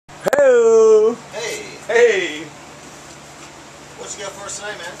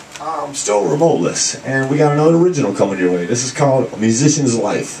today, man? I'm still remoteless, and we got another original coming your way. This is called A Musician's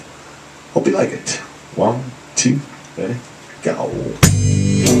Life. Hope you like it. 1, 2, ready, go.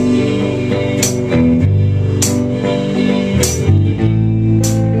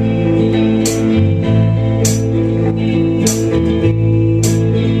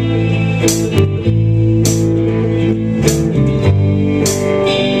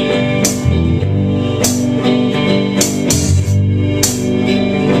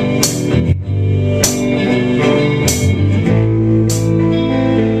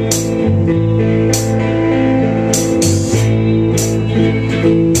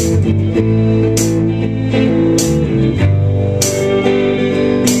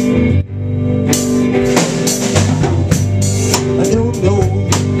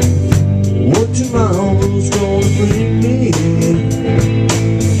 Tomorrow's gonna bring me.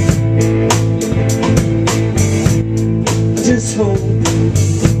 I just hope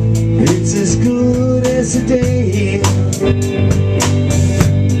it's as good as today.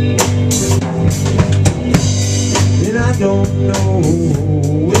 And I don't know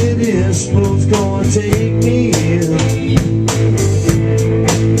where this road's gonna take me.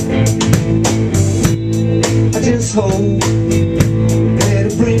 I just hope that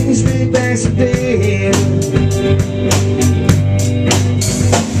it brings me back someday.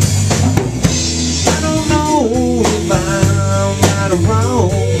 I don't know if I'm right or wrong,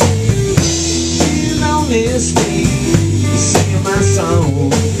 being on this stage, singing my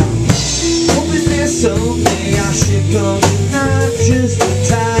song, hoping that someday I should come and not just the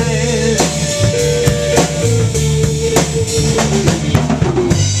time.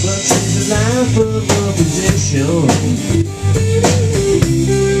 But it's the life of a musician.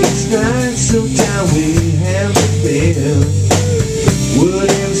 Night, sometime we have a been.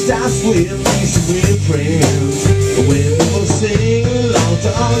 Whatever starts with leads to real friends. But when people sing along to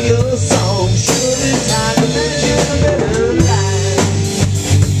all your songs, sure it's hard to imagine a better life.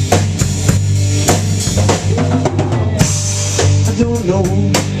 I don't know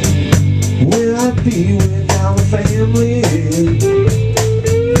where I'd be without a family.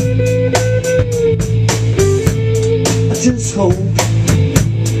 I just hope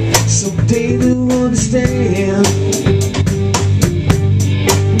someday they'll understand.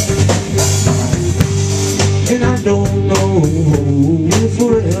 And I don't know if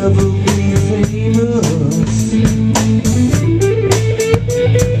we'll ever be famous.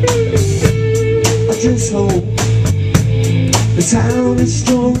 I just hope that's how this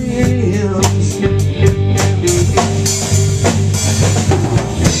story ends.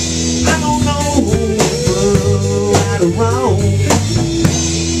 I don't know if we're right or wrong,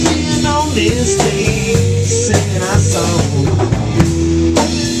 this stage, singing our song,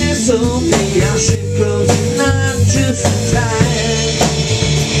 hoping that someday our ship comes and not just in time.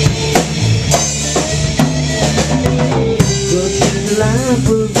 But in the life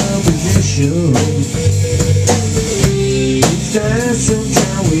of a musician, each time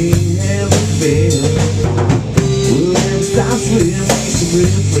sometime we have a fail. Well, it starts with me some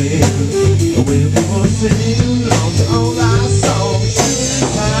real friends, and when people sing along to all our songs, sure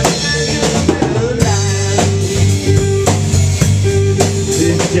it's hard to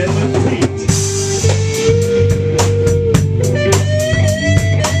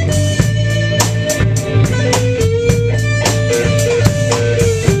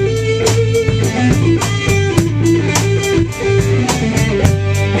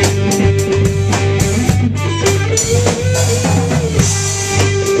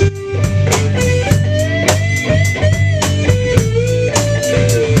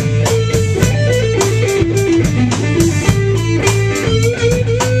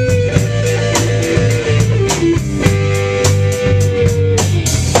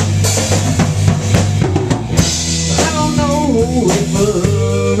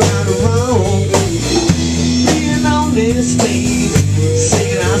right or wrong, being on this stage,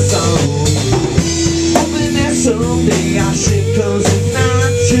 singing our song, hoping that someday our ship comes and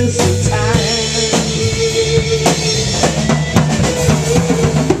not just in time.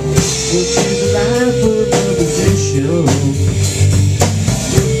 Which is the life of a musician.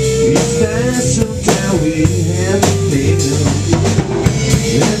 Each night sometime we have a fail,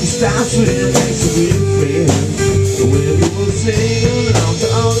 and it starts with makes a real friend. When people sing along to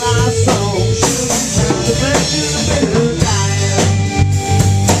all our songs, sure it's time to make it a better life.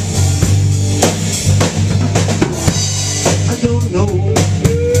 I don't know,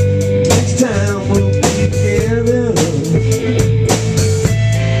 next time we'll be together.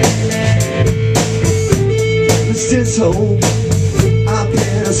 Let's just hope our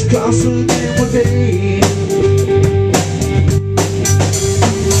paths cross again one day.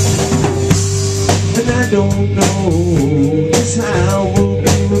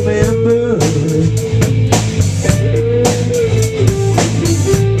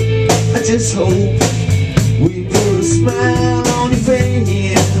 just hope we put a smile on your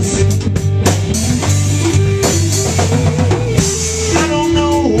face. I don't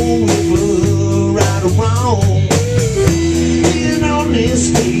know if we're right or wrong, being on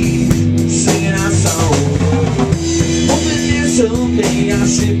this stage, singing our song, hoping that someday our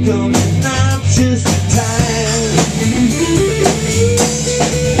ship comes and I'm just in time.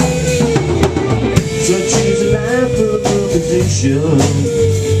 Such is the life of a musician.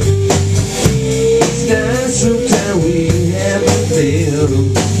 It's nice sometimes we haven't failed.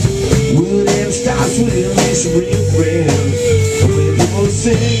 Whatever starts with a mystery friend. When people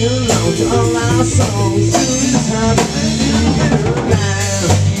sing along to all our songs, it's hard to make it better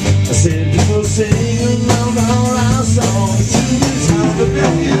life. I said people sing along to all our songs, it's hard to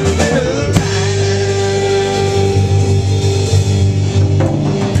make it better life.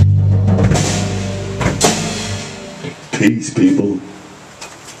 Peace, people.